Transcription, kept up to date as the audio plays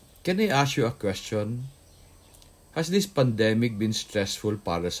Can I ask you a question? Has this pandemic been stressful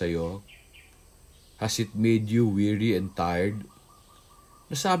para sa'yo? Has it made you weary and tired?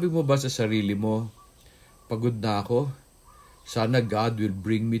 Nasabi mo ba sa sarili mo, pagod na ako? Sana God will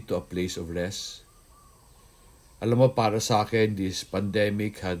bring me to a place of rest. Alam mo, para sa akin, this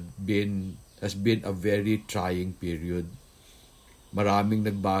pandemic has been a very trying period. Maraming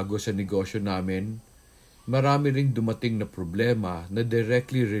nagbago sa negosyo namin. Marami ring dumating na problema na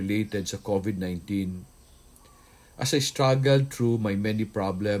directly related sa COVID-19. As I struggled through my many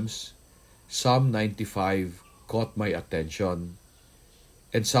problems, Psalm 95 caught my attention.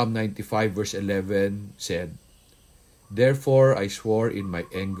 And Psalm 95 verse 11 said, "Therefore I swore in my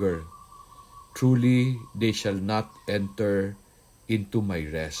anger, truly they shall not enter into my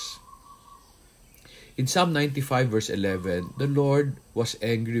rest." In Psalm 95 verse 11, the Lord was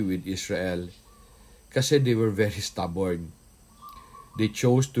angry with Israel kasi they were very stubborn. They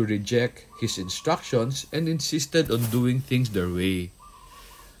chose to reject His instructions and insisted on doing things their way.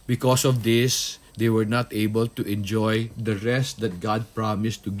 Because of this, they were not able to enjoy the rest that God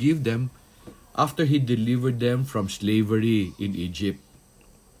promised to give them after He delivered them from slavery in Egypt.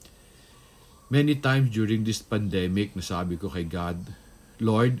 Many times during this pandemic, nasabi ko kay God,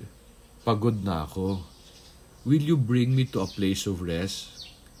 "Lord, pagod na ako. Will you bring me to a place of rest?"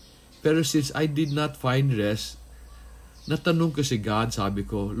 Pero since I did not find rest, natanong ko si God, sabi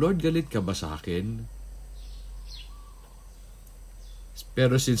ko, "Lord, galit ka ba sa akin?"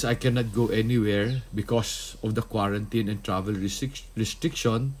 Pero since I cannot go anywhere because of the quarantine and travel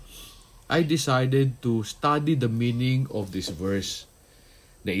restriction, I decided to study the meaning of this verse.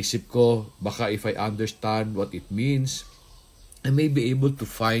 Naisip ko, baka if I understand what it means, I may be able to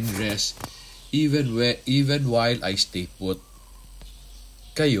find rest even while I stay put.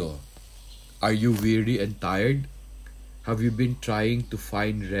 Kayo, are you weary and tired? Have you been trying to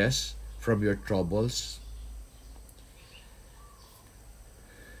find rest from your troubles?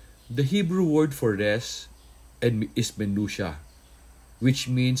 The Hebrew word for rest is menusha, which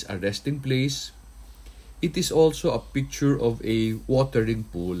means a resting place. It is also a picture of a watering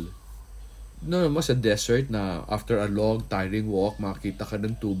pool. No, mas a desert na after a long, tiring walk, makita ka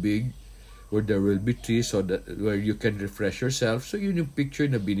ng tubig where there will be trees where you can refresh yourself. So yun yung picture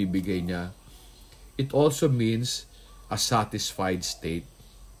na binibigay niya. It also means a satisfied state.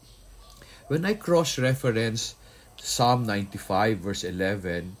 When I cross-reference Psalm 95 verse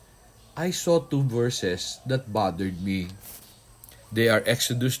 11, I saw two verses that bothered me. They are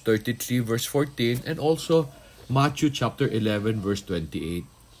Exodus 33 verse 14 and also Matthew chapter 11 verse 28.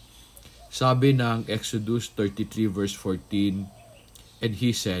 Sabi ng Exodus 33 verse 14, "And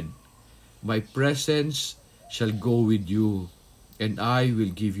he said, My presence shall go with you, and I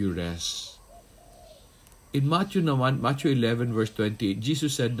will give you rest." In Matthew 11 verse 28,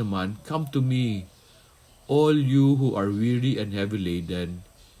 Jesus said naman, "Come to me, all you who are weary and heavy laden,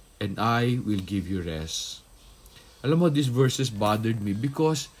 and I will give you rest." Alam mo, these verses bothered me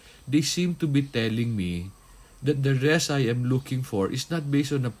because they seem to be telling me that the rest I am looking for is not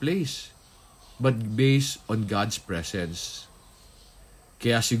based on a place, but based on God's presence.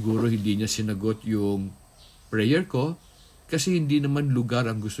 Kaya siguro hindi niya sinagot yung prayer ko kasi hindi naman lugar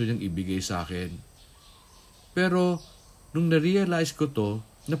ang gusto niyang ibigay sa akin. Pero nung na-realize ko to,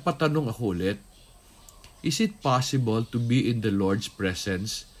 napatanong ako ulit, is it possible to be in the Lord's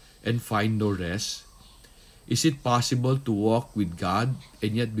presence and find no rest? Is it possible to walk with God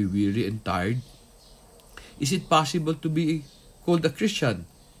and yet be weary and tired? Is it possible to be called a Christian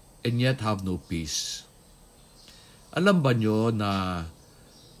and yet have no peace? Alam ba nyo na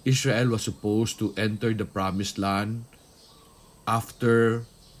Israel was supposed to enter the promised land after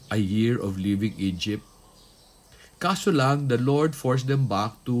a year of leaving Egypt? Kaso lang, the Lord forced them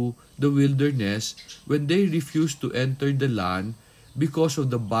back to the wilderness when they refused to enter the land because of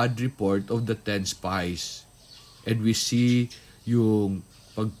the bad report of the 10 spies. And we see yung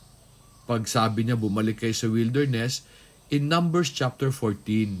pagsabi niya bumalik kayo sa wilderness in Numbers chapter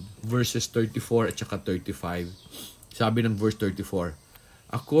 14 verses 34 at saka 35. Sabi ng verse 34,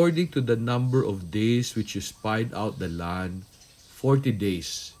 "According to the number of days which you spied out the land, 40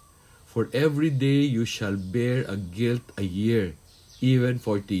 days. For every day you shall bear a guilt a year, even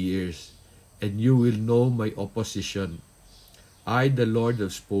 40 years, and you will know my opposition. I, the Lord,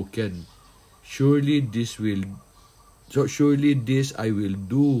 have spoken. Surely this I will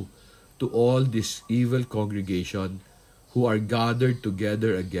do to all this evil congregation who are gathered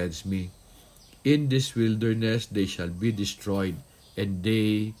together against me. In this wilderness they shall be destroyed, and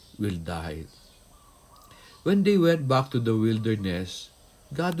they will die." When they went back to the wilderness,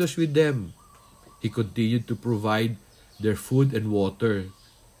 God was with them. He continued to provide their food and water.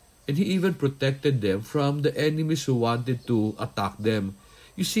 And He even protected them from the enemies who wanted to attack them.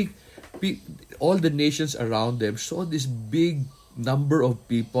 You see, all the nations around them saw this big number of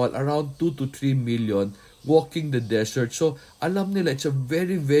people, around 2 to 3 million, walking the desert. So, alam nila, it's a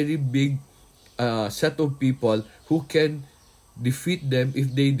very, very big set of people who can defeat them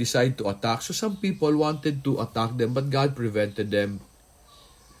if they decide to attack. So, some people wanted to attack them, but God prevented them.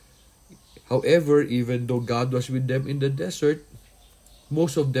 However, even though God was with them in the desert,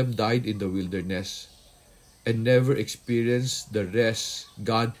 most of them died in the wilderness and never experienced the rest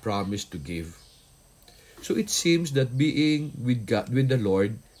God promised to give. So it seems that being with God, with the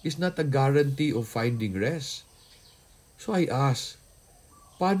Lord, is not a guarantee of finding rest. So I ask,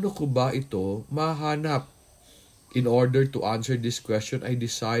 paano ko ba ito mahanap? In order to answer this question, I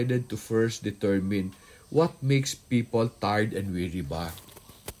decided to first determine what makes people tired and weary ba.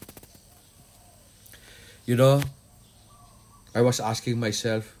 You know, I was asking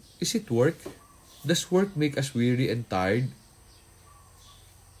myself, is it work? Does work make us weary and tired?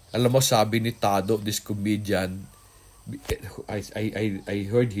 Alam mo, sabi ni Tado, this comedian, I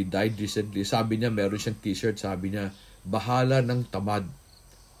heard he died recently. Sabi niya, meron siyang t-shirt, sabi niya, bahala ng tamad,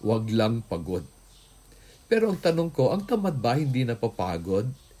 wag lang pagod. Pero ang tanong ko, ang tamad ba hindi napapagod?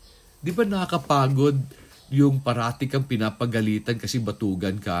 Di ba nakakapagod yung parati kang pinapagalitan kasi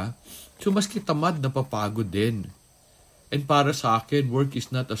batugan ka? So maski tamad, napapagod din. And para sa akin, work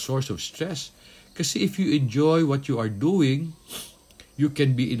is not a source of stress. Kasi if you enjoy what you are doing, you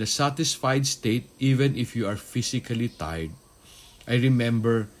can be in a satisfied state even if you are physically tired. I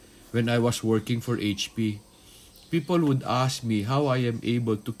remember when I was working for HP, people would ask me how I am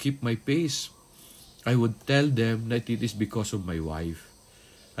able to keep my pace. I would tell them that it is because of my wife.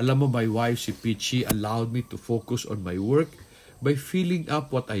 Alam mo, my wife, si Pichi, allowed me to focus on my work by filling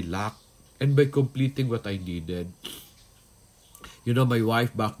up what I lacked and by completing what I needed. You know, my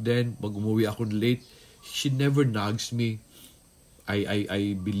wife back then, pag umuwi ako late, she never nags me.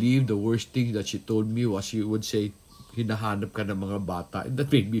 I believe the worst thing that she told me was she would say, hinahanap ka ng mga bata, and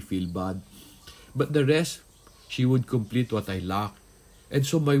that made me feel bad. But the rest, she would complete what I lacked. And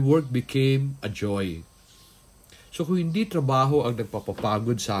so my work became a joy. So kung hindi trabaho ang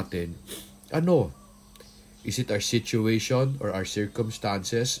nagpapapagod sa atin, ano? Is it our situation or our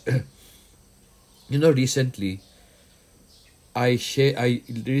circumstances? You know, recently, I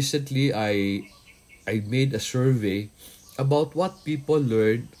made a survey about what people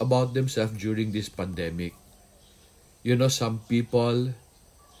learned about themselves during this pandemic. You know, some people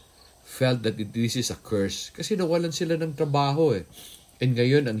felt that this is a curse kasi nawalan sila ng trabaho eh. And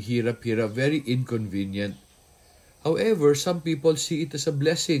ngayon, ang hirap-hirap, very inconvenient. However, some people see it as a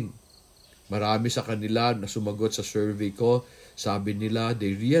blessing. Marami sa kanila na sumagot sa survey ko, sabi nila,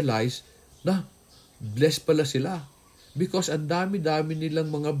 they realize na blessed pala sila. Because ang dami-dami nilang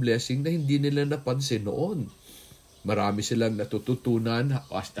mga blessing na hindi nila napansin noon. Marami silang natututunan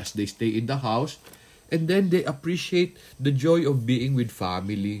as they stay in the house, and then they appreciate the joy of being with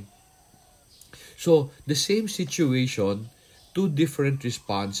family. So, the same situation, two different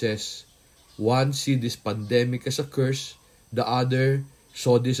responses. One see this pandemic as a curse, the other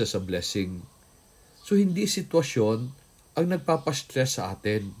saw this as a blessing. So, hindi sitwasyon ang nagpapastress sa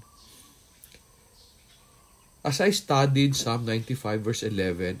atin. As I studied Psalm 95 verse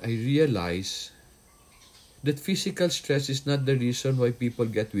 11, I realized that physical stress is not the reason why people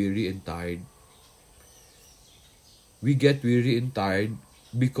get weary and tired. We get weary and tired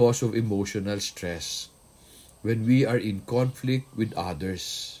because of emotional stress. When we are in conflict with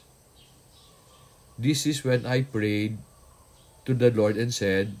others. This is when I prayed to the Lord and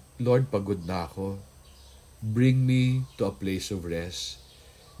said, Lord, pagod na ako. Bring me to a place of rest.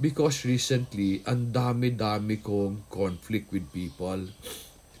 Because recently, ang dami-dami kong conflict with people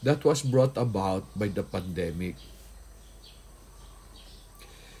that was brought about by the pandemic.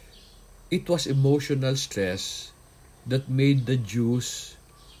 It was emotional stress that made the Jews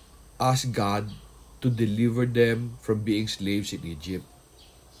ask God to deliver them from being slaves in Egypt.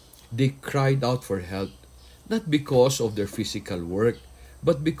 They cried out for help, not because of their physical work,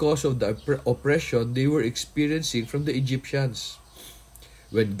 but because of the oppression they were experiencing from the Egyptians.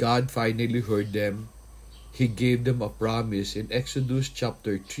 When God finally heard them, He gave them a promise in Exodus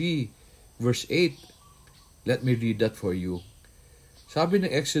chapter 3, verse 8. Let me read that for you. Sabi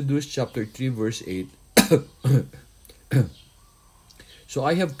ng Exodus chapter 3, verse 8, So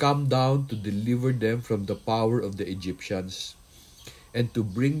I have come down to deliver them from the power of the Egyptians, and to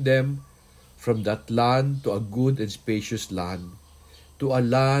bring them from that land to a good and spacious land, to a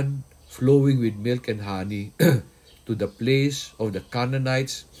land flowing with milk and honey, to the place of the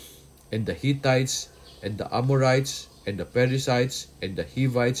Canaanites, and the Hittites, and the Amorites, and the Perizzites, and the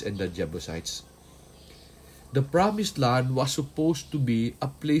Hivites, and the Jebusites. The promised land was supposed to be a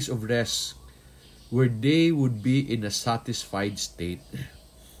place of rest, where they would be in a satisfied state.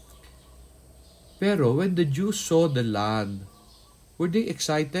 Pero when the Jews saw the land, were they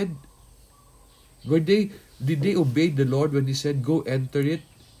excited? Did they obey the Lord when He said, go enter it?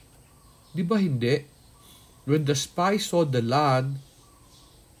 Di ba hindi? When the spies saw the land,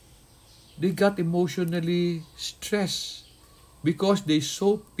 they got emotionally stressed because they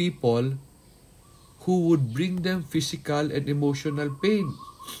saw people who would bring them physical and emotional pain.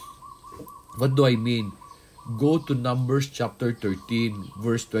 What do I mean? Go to Numbers chapter 13,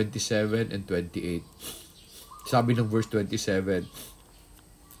 verse 27 and 28. Sabi ng verse 27,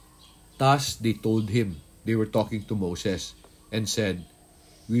 thus they told him, they were talking to Moses, and said,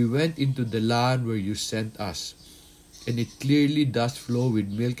 we went into the land where you sent us, and it clearly does flow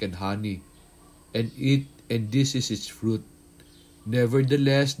with milk and honey, and this is its fruit.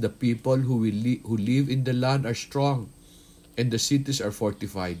 Nevertheless, the people who live in the land are strong, and the cities are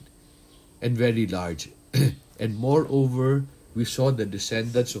fortified, and very large. And moreover, we saw the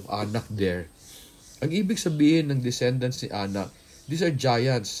descendants of Anak there. Ang ibig sabihin ng descendants ni Anak, these are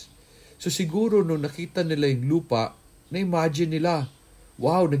giants. So siguro nung nakita nila yung lupa, na-imagine nila,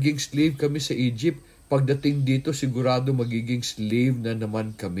 wow, naging slave kami sa Egypt. Pagdating dito, sigurado magiging slave na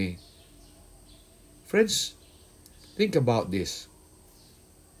naman kami. Friends, think about this.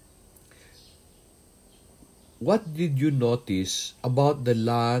 What did you notice about the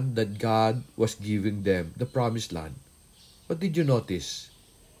land that God was giving them, the promised land? What did you notice?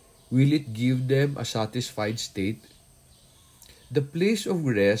 Will it give them a satisfied state? The place of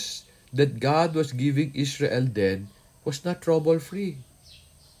rest that God was giving Israel then was not trouble-free.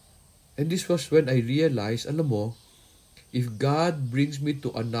 And this was when I realized, alam mo, if God brings me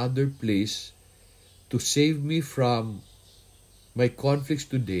to another place to save me from my conflicts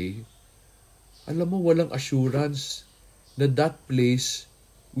today, alam mo, walang assurance na that place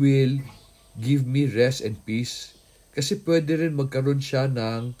will give me rest and peace. Kasi pwede rin magkaroon siya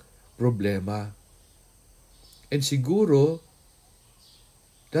ng problema. And siguro,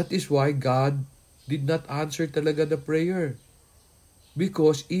 that is why God did not answer talaga the prayer.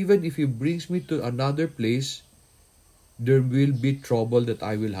 Because even if He brings me to another place, there will be trouble that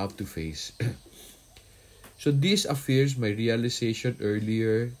I will have to face. So this affirms my realization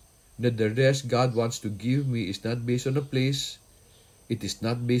earlier that the rest God wants to give me is not based on a place, it is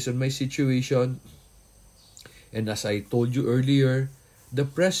not based on my situation, and as I told you earlier, the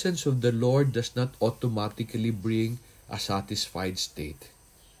presence of the Lord does not automatically bring a satisfied state.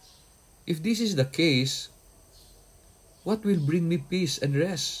 If this is the case, what will bring me peace and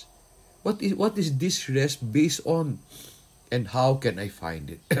rest? What is this rest based on, and how can I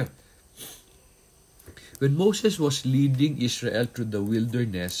find it? When Moses was leading Israel through the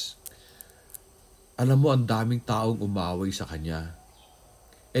wilderness, alam mo, ang daming taong umaway sa kanya.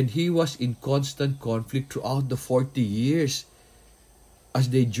 And he was in constant conflict throughout the 40 years as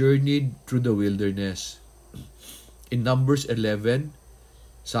they journeyed through the wilderness. In Numbers 11,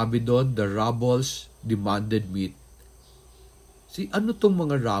 sabi doon, the rebels demanded meat. Ano tong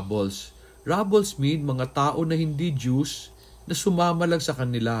mga rebels? Rebels mean mga tao na hindi Jews na sumama lang sa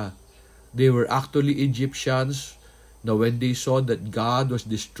kanila. They were actually Egyptians. Na when they saw that God was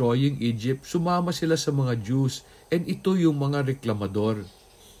destroying Egypt, sumama sila sa mga Jews. And ito yung mga reklamador.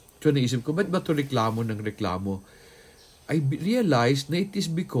 So naisip ko, ba't ba ito reklamo ng reklamo? I realized na it is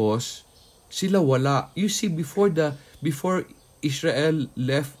because sila wala. You see, before Israel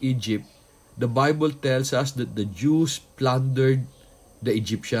left Egypt, the Bible tells us that the Jews plundered the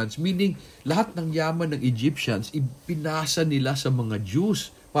Egyptians. Meaning, lahat ng yaman ng Egyptians, ipinasa nila sa mga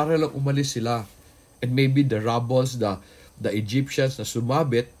Jews para lang umalis sila. And maybe the rebels, the Egyptians na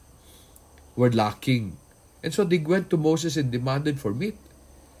sumabit, were lacking. And so they went to Moses and demanded for meat.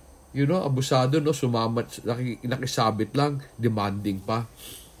 You know, abusado, no? Sumamat, nakisabit lang, demanding pa.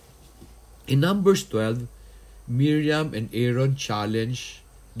 In Numbers 12, Miriam and Aaron challenged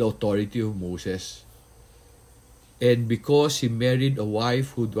the authority of Moses. And because he married a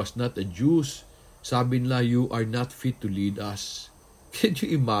wife who was not a Jew, sabi nila, you are not fit to lead us. Can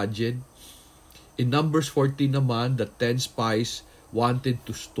you imagine? In Numbers 14 naman, the 10 spies wanted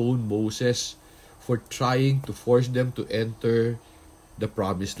to stone Moses for trying to force them to enter the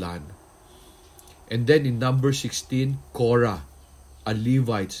promised land. And then in Numbers 16, Korah, a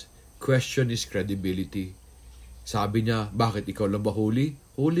Levite, questioned his credibility. Sabi niya, bakit ikaw lang ba huli?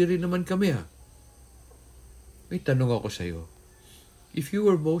 Huli rin naman kami ha. May tanong ako sa iyo. If you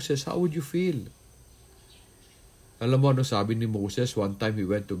were Moses, how would you feel? Alam mo ano sabi ni Moses? One time he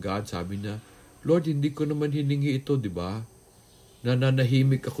went to God, sabi niya, Lord, hindi ko naman hiningi ito, di ba?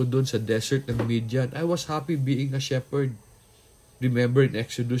 Nananahimik ako doon sa desert ng Midian. I was happy being a shepherd. Remember in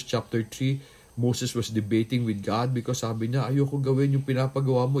Exodus chapter 3, Moses was debating with God because sabi niya, ayoko gawin yung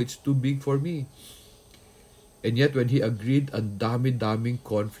pinapagawa mo. It's too big for me. And yet when he agreed, ang dami-daming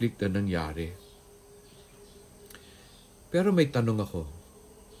conflict na nangyari. Pero may tanong ako.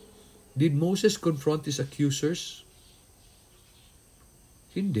 Did Moses confront his accusers?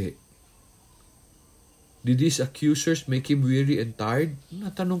 Hindi. Did his accusers make him weary and tired?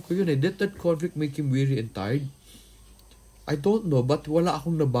 Natanong ko yun eh. Did that conflict make him weary and tired? I don't know, but wala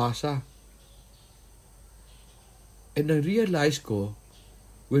akong nabasa. And I-realize ko,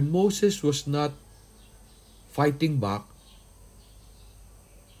 when Moses was not fighting back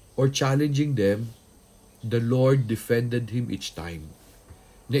or challenging them, the Lord defended him each time.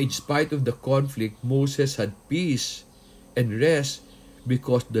 Na in spite of the conflict, Moses had peace and rest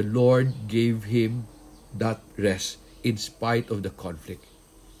because the Lord gave him that rest in spite of the conflict.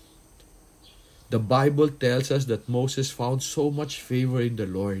 The Bible tells us that Moses found so much favor in the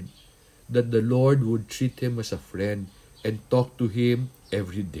Lord that the Lord would treat him as a friend and talk to him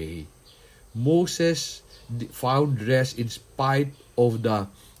every day. Moses found rest in spite of the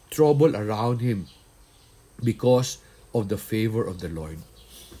trouble around him because of the favor of the Lord.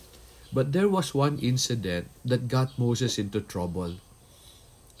 But there was one incident that got Moses into trouble.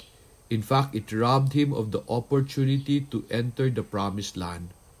 In fact, it robbed him of the opportunity to enter the promised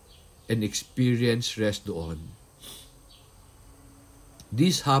land and experience rest doon.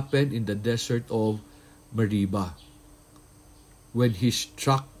 This happened in the desert of Meribah when he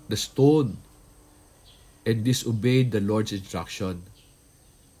struck the stone and disobeyed the Lord's instruction.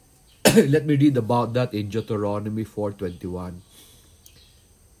 Let me read about that in Deuteronomy 4:21.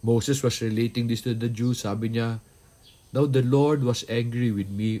 Moses was relating this to the Jews. Sabi niya, "Now the Lord was angry with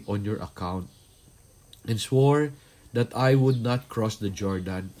me on your account and swore that I would not cross the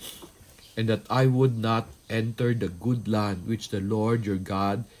Jordan and that I would not enter the good land which the Lord your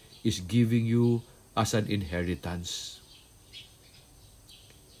God is giving you as an inheritance."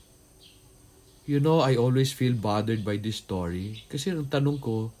 You know, I always feel bothered by this story kasi ang tanong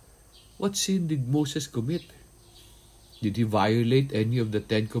ko, what sin did Moses commit? Did he violate any of the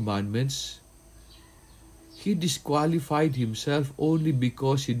 10 Commandments? He disqualified himself only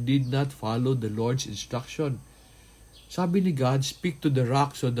because he did not follow the Lord's instruction. Sabi ni God, speak to the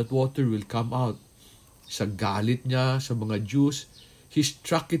rock so that water will come out. Sa galit niya sa mga Jews, he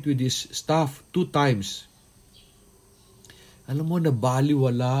struck it with his staff 2 times. Alam mo,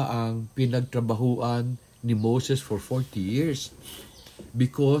 nabaliwala ang pinagtrabahuan ni Moses for 40 years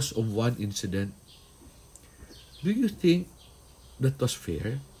because of one incident. Do you think that was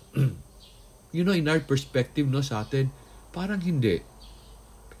fair? You know, in our perspective, no, sa atin, parang hindi.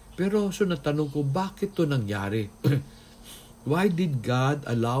 Pero so natanong ko, bakit to nangyari? Why did God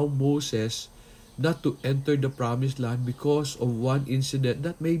allow Moses not to enter the promised land because of one incident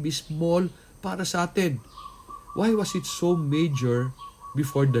that may be small para sa atin? Why was it so major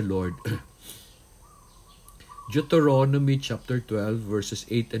before the Lord? Deuteronomy chapter 12 verses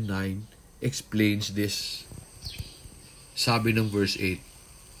 8 and 9 explains this. Sabi ng verse 8,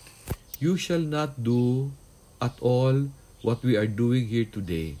 "You shall not do at all what we are doing here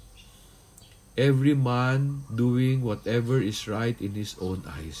today. Every man doing whatever is right in his own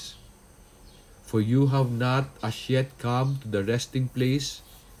eyes. For you have not as yet come to the resting place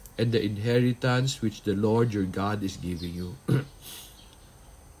and the inheritance which the Lord your God is giving you."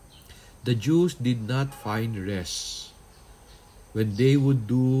 The Jews did not find rest when they would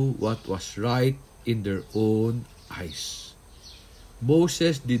do what was right in their own eyes.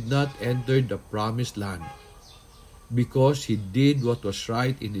 Moses did not enter the promised land because he did what was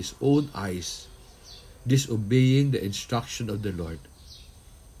right in his own eyes, disobeying the instruction of the Lord.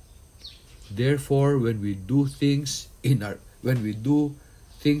 Therefore, when we do things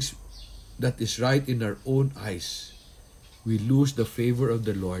that is right in our own eyes, we lose the favor of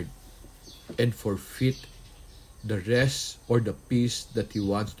the Lord and forfeit the rest or the peace that He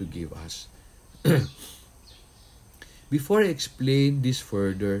wants to give us. Before I explain this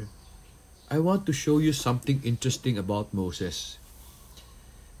further, I want to show you something interesting about Moses.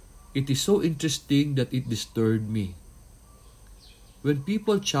 It is so interesting that it disturbed me. When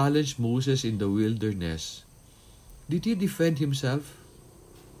people challenged Moses in the wilderness, did he defend himself?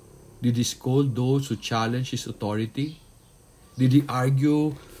 Did he scold those who challenged his authority? Did he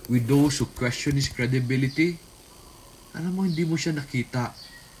argue with those who questioned his credibility? Alam mo, hindi mo siya nakita.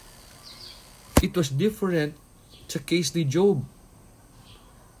 It was different sa case ni Job.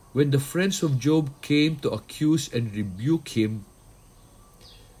 When the friends of Job came to accuse and rebuke him,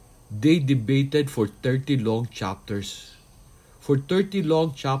 They debated for 30 long chapters. For 30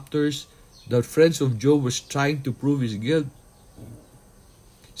 long chapters, the friends of Job was trying to prove his guilt.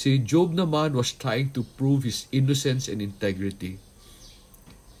 Si Job naman was trying to prove his innocence and integrity.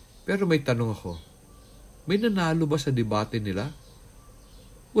 Pero may tanong ako, may nanalo ba sa debate nila?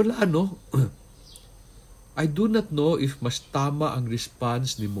 Wala, no? I do not know if mas tama ang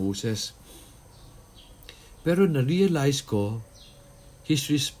response ni Moses. Pero na-realize ko, his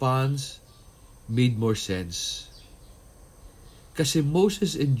response made more sense. Kasi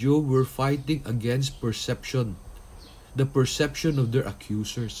Moses and Job were fighting against perception, the perception of their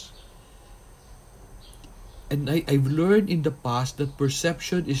accusers. And I've learned in the past that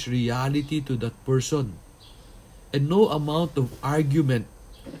perception is reality to that person. And no amount of argument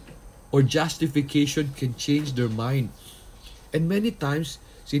or justification can change their mind. And many times,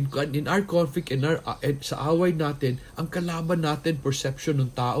 in our conflict and sa away natin, ang kalaban natin, perception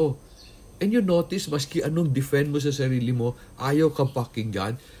ng tao. And you notice, maski anong defend mo sa sarili mo, ayaw kang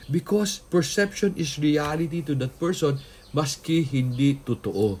pakinggan because perception is reality to that person, maski hindi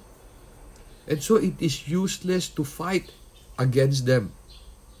totoo. And so it is useless to fight against them.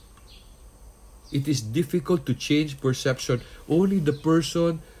 It is difficult to change perception. Only the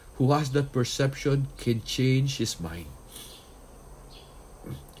person who has that perception can change his mind.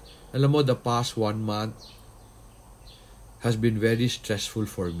 Alam mo, the past 1 month has been very stressful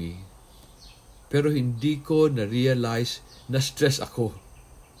for me. Pero hindi ko na-realize na stress ako.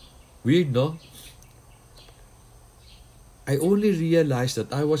 Weird, no? I only realized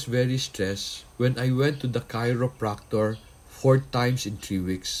that I was very stressed when I went to the chiropractor 4 times in 3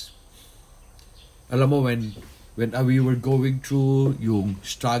 weeks. Alam mo, when we were going through yung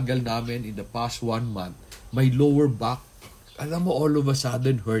struggle namin in the past 1 month, my lower back, alam mo, all of a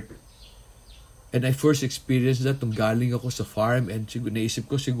sudden hurt. And I first experienced that nung galing ako sa farm and naisip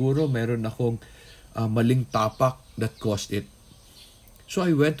ko siguro meron akong maling tapak that caused it. So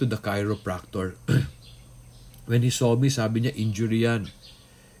I went to the chiropractor. When he saw me, sabi niya, injury yan.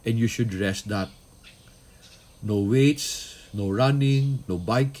 And you should rest that. No weights, no running, no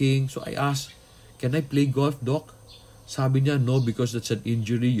biking. So I asked, can I play golf, doc? Sabi niya, no, because that's an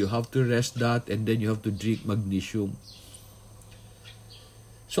injury. You have to rest that and then you have to drink magnesium.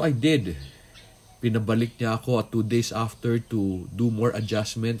 So I did. Pinabalik niya ako 2 days after to do more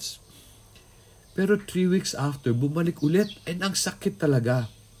adjustments. Pero 3 weeks after, bumalik ulit. And ang sakit talaga.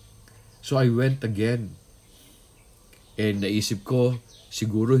 So I went again. And naisip ko,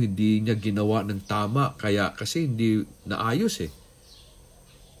 siguro hindi niya ginawa ng tama. Kasi hindi naayos eh.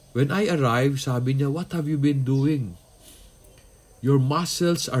 When I arrived, sabi niya, what have you been doing? Your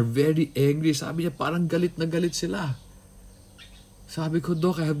muscles are very angry. Sabi niya, parang galit na galit sila. Sabi ko,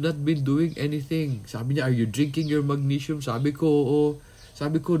 Doc, I have not been doing anything. Sabi niya, are you drinking your magnesium? Sabi ko, oo.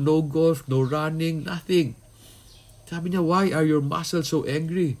 Sabi ko, no golf, no running, nothing. Sabi niya, why are your muscles so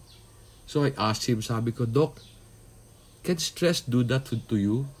angry? So I asked him, sabi ko, Doc, can stress do that to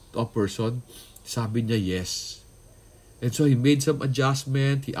you, to a person? Sabi niya, yes. And so he made some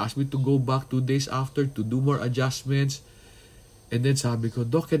adjustment. He asked me to go back 2 days after to do more adjustments. And then sabi ko,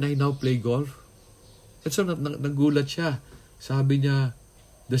 Doc, can I now play golf? And so nagulat siya. Sabi niya,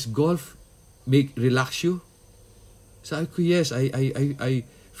 does golf relax you? Sabi ko, yes, I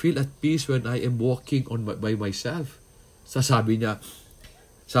feel at peace when I am walking by myself. Sabi niya,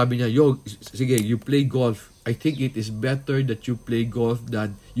 yo, sige, you play golf. I think it is better that you play golf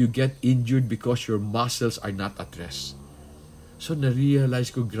than you get injured because your muscles are not at rest. So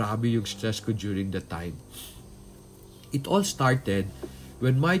na-realize ko, grabe yung stress ko during the time. It all started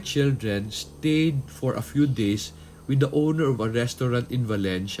when my children stayed for a few days with the owner of a restaurant in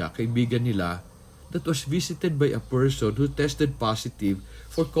Valencia, kaibigan nila, that was visited by a person who tested positive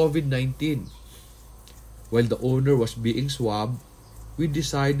for COVID-19. While the owner was being swabbed, we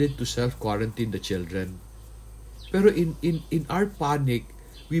decided to self-quarantine the children. Pero in our panic,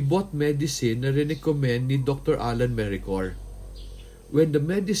 we bought medicine na recommend ni Dr. Alan Mericor. When the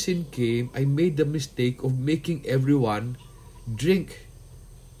medicine came, I made the mistake of making everyone drink.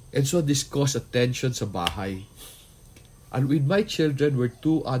 And so this caused attention sa bahay. And with my children were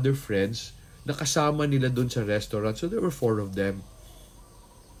 2 other friends na kasama nila dun sa restaurant. So there were 4 of them.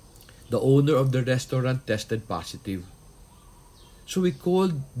 The owner of the restaurant tested positive. So we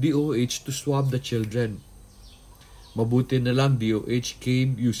called DOH to swab the children. Mabuti na lang DOH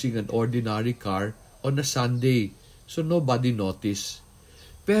came using an ordinary car on a Sunday. So nobody noticed.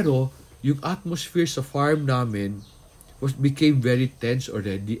 Pero yung atmosphere sa farm namin became very tense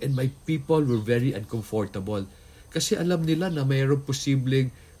already and my people were very uncomfortable. Kasi alam nila na mayroong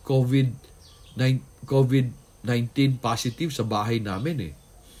posibleng COVID-19 positive sa bahay namin eh.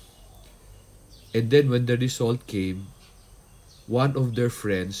 And then when the result came, one of the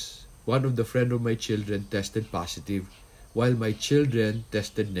friends of my children tested positive, while my children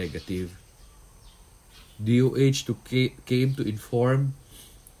tested negative. DOH came to inform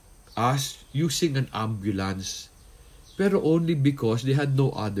us using an ambulance, pero only because they had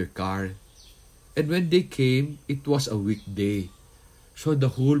no other car. And when they came, it was a weekday. So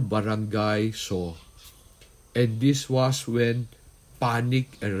the whole barangay saw. And this was when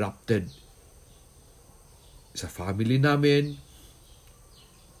panic erupted. Sa family namin,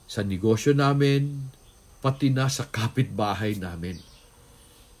 sa negosyo namin, pati na sa kapitbahay namin.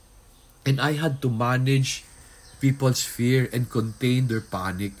 And I had to manage people's fear and contain their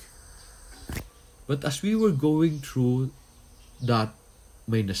panic. But as we were going through that,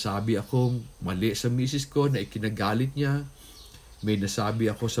 may nasabi akong mali sa misis ko na ikinagalit niya. May nasabi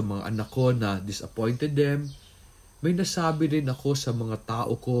ako sa mga anak ko na disappointed them. May nasabi rin ako sa mga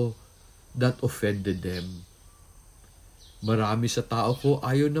tao ko that offended them. Marami sa tao ko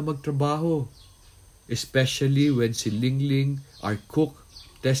ayaw na magtrabaho. Especially when si Lingling, our cook,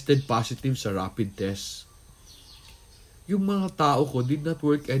 tested positive sa rapid test. Yung mga tao ko did not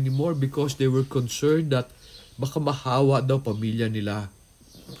work anymore because they were concerned that baka mahawa daw pamilya nila.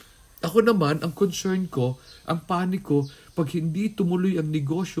 Ako naman, ang concern ko, ang panic ko, pag hindi tumuloy ang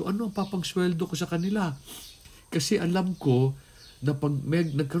negosyo, ano ang papangsweldo ko sa kanila? Kasi alam ko na pag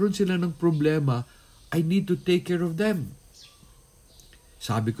nagkaroon sila ng problema, I need to take care of them.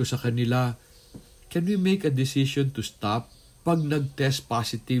 Sabi ko sa kanila, can we make a decision to stop pag nag-test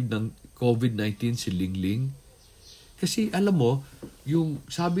positive ng COVID-19 si Lingling? Kasi alam mo, yung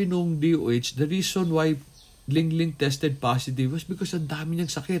sabi nung DOH, the reason why Lingling tested positive was because ang dami niyang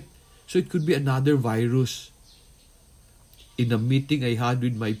sakit. So it could be another virus. In a meeting I had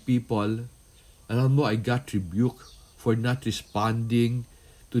with my people, alam mo, I got rebuked for not responding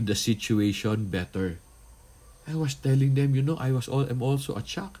to the situation better. I was telling them, I'm also at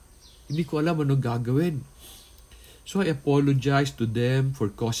shock. Hindi ko alam ano gagawin. So I apologized to them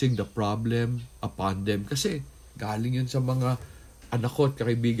for causing the problem upon them. Kasi galing yun sa mga anak ko at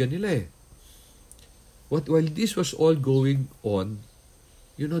kaibigan nila eh. While this was all going on,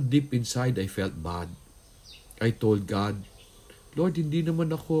 deep inside I felt bad. I told God, Lord, hindi naman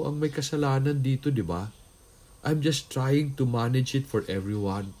ako ang may kasalanan dito, di ba? I'm just trying to manage it for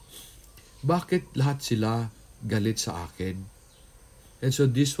everyone. Bakit lahat sila galit sa akin? And so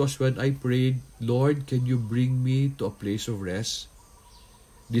this was when I prayed, Lord, can you bring me to a place of rest?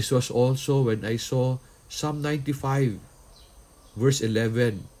 This was also when I saw Psalm 95, verse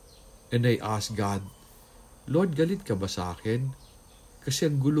 11, and I asked God, Lord, galit ka ba sa akin? Kasi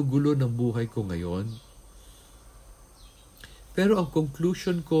ang gulo-gulo ng buhay ko ngayon. Pero ang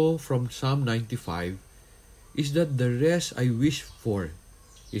conclusion ko from Psalm 95 is that the rest I wish for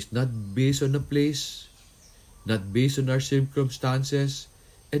is not based on a place, not based on our circumstances,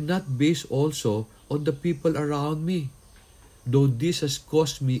 and not based also on the people around me. Though this has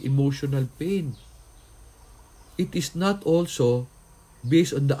caused me emotional pain, it is not also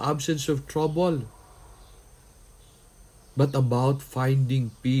based on the absence of trouble, but about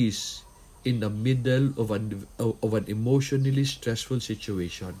finding peace in the middle of an emotionally stressful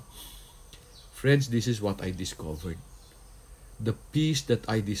situation. Friends, this is what I discovered. The peace that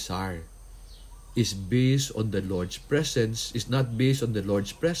I desire is based on the Lord's presence, is not based on the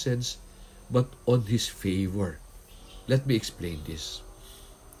Lord's presence, but on His favor. Let me explain this.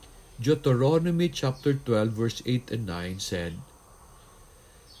 Deuteronomy chapter 12 verse 8 and 9 said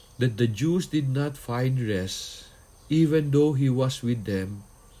that the Jews did not find rest even though He was with them,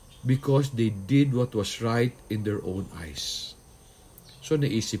 because they did what was right in their own eyes. So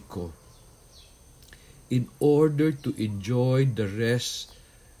naisip ko, in order to enjoy the rest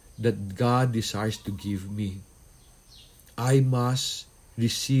that God desires to give me, I must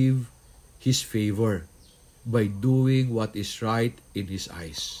receive His favor by doing what is right in His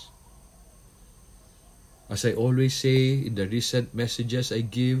eyes. As I always say in the recent messages I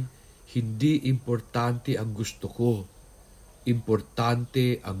give, hindi importante ang gusto ko.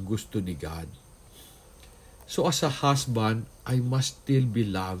 Importante ang gusto ni God. So as a husband, I must still be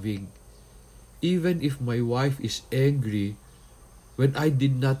loving. Even if my wife is angry when I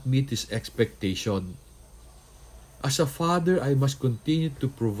did not meet his expectation. As a father, I must continue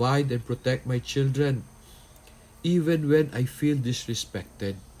to provide and protect my children, even when I feel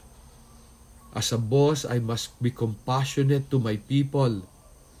disrespected. As a boss, I must be compassionate to my people,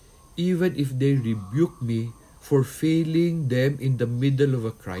 even if they rebuke me for failing them in the middle of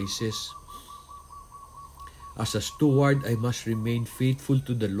a crisis. As a steward, I must remain faithful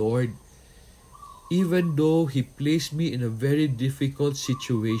to the Lord, even though He placed me in a very difficult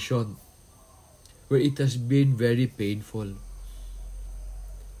situation. where it has been very painful.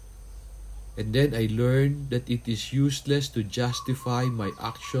 And then I learned that it is useless to justify my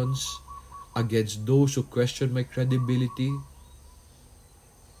actions against those who question my credibility.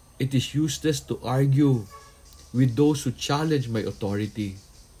 It is useless to argue with those who challenge my authority.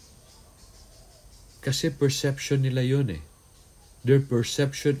 Kasi perception nila yun eh. Their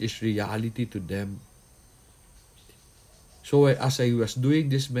perception is reality to them. So as I was doing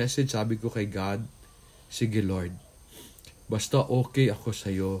this message, sabi ko kay God, sige Lord, basta okay ako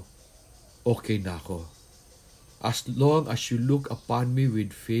sa'yo, okay na ako. As long as you look upon me with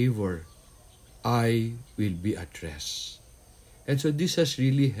favor, I will be at rest. And so this has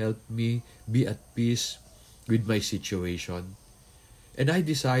really helped me be at peace with my situation. And I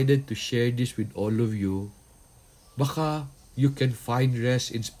decided to share this with all of you. Baka you can find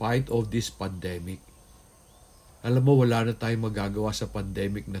rest in spite of this pandemic. Alam mo, wala na tayong magagawa sa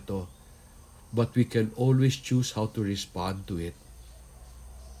pandemic na to. But we can always choose how to respond to it.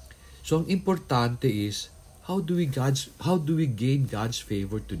 So ang importante is, how do we gain God's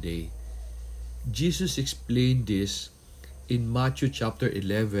favor today? Jesus explained this in Matthew chapter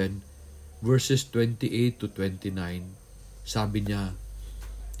 11, verses 28 to 29. Sabi niya,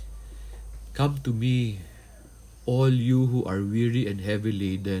 "Come to me, all you who are weary and heavy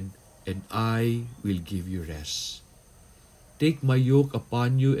laden, and I will give you rest. Take my yoke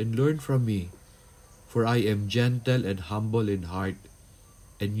upon you and learn from me, for I am gentle and humble in heart,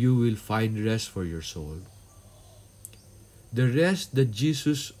 and you will find rest for your soul." The rest that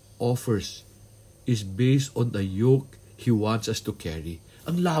Jesus offers is based on the yoke He wants us to carry.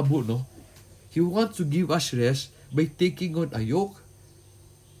 Ang labo, no? He wants to give us rest by taking on a yoke.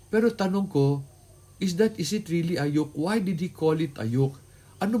 Pero tanong ko, is it really a yoke? Why did He call it a yoke?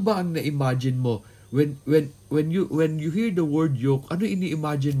 Ano ba ang na-imagine mo? When you hear the word yoke, ano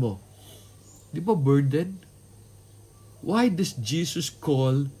ini-imagine mo? Di ba burden? Why does Jesus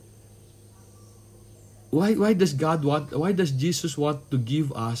want to give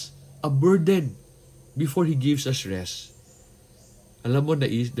us a burden before He gives us rest? Alam mo,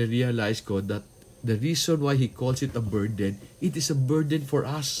 na-realize ko that the reason why He calls it a burden, it is a burden for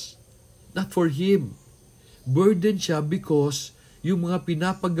us, not for Him. Burden siya because yung mga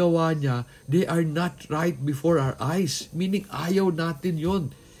pinapagawa niya, they are not right before our eyes. Meaning, ayaw natin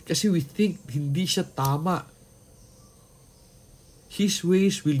yon. Kasi we think hindi siya tama. His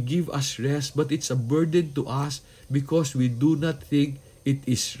ways will give us rest, but it's a burden to us because we do not think it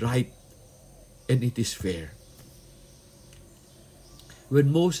is right and it is fair. When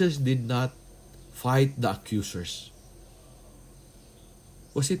Moses did not fight the accusers,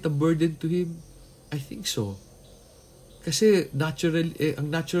 was it a burden to him? I think so. Kasi ang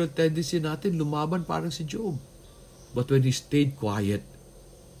natural tendency natin, lumaban parang si Job. But when he stayed quiet,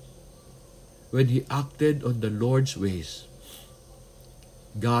 when he acted on the Lord's ways,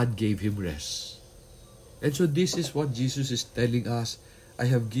 God gave him rest. And so this is what Jesus is telling us. I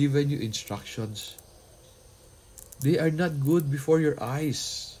have given you instructions. They are not good before your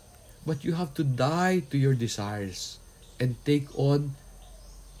eyes, but you have to die to your desires and take on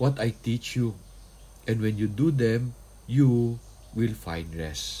what I teach you. And when you do them, you will find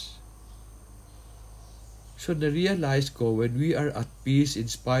rest. So na-realize ko, when we are at peace in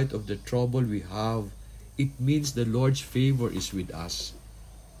spite of the trouble we have, it means the Lord's favor is with us.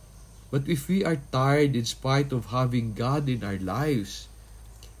 But if we are tired in spite of having God in our lives,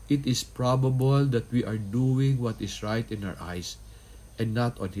 it is probable that we are doing what is right in our eyes and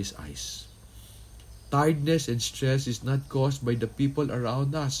not on His eyes. Tiredness and stress is not caused by the people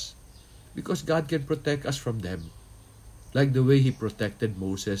around us, because God can protect us from them, like the way He protected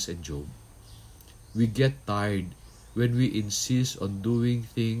Moses and Job. We get tired when we insist on doing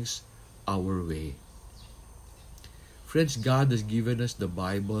things our way. Friends, God has given us the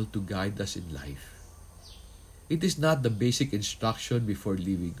Bible to guide us in life. It is not the basic instruction before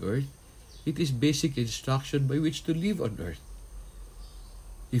leaving earth. It is basic instruction by which to live on earth.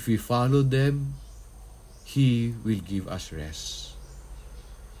 If we follow them, He will give us rest.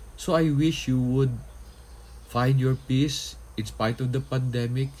 So I wish you would find your peace in spite of the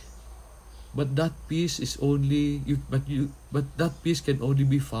pandemic. But that peace that peace can only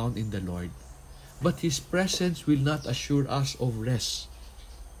be found in the Lord. But His presence will not assure us of rest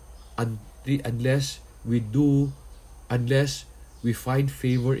unless we find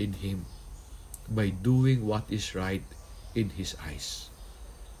favor in Him by doing what is right in His eyes.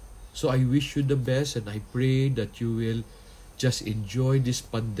 So I wish you the best, and I pray that you will just enjoy this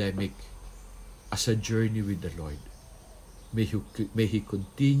pandemic as a journey with the Lord. May He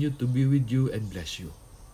continue to be with you and bless you.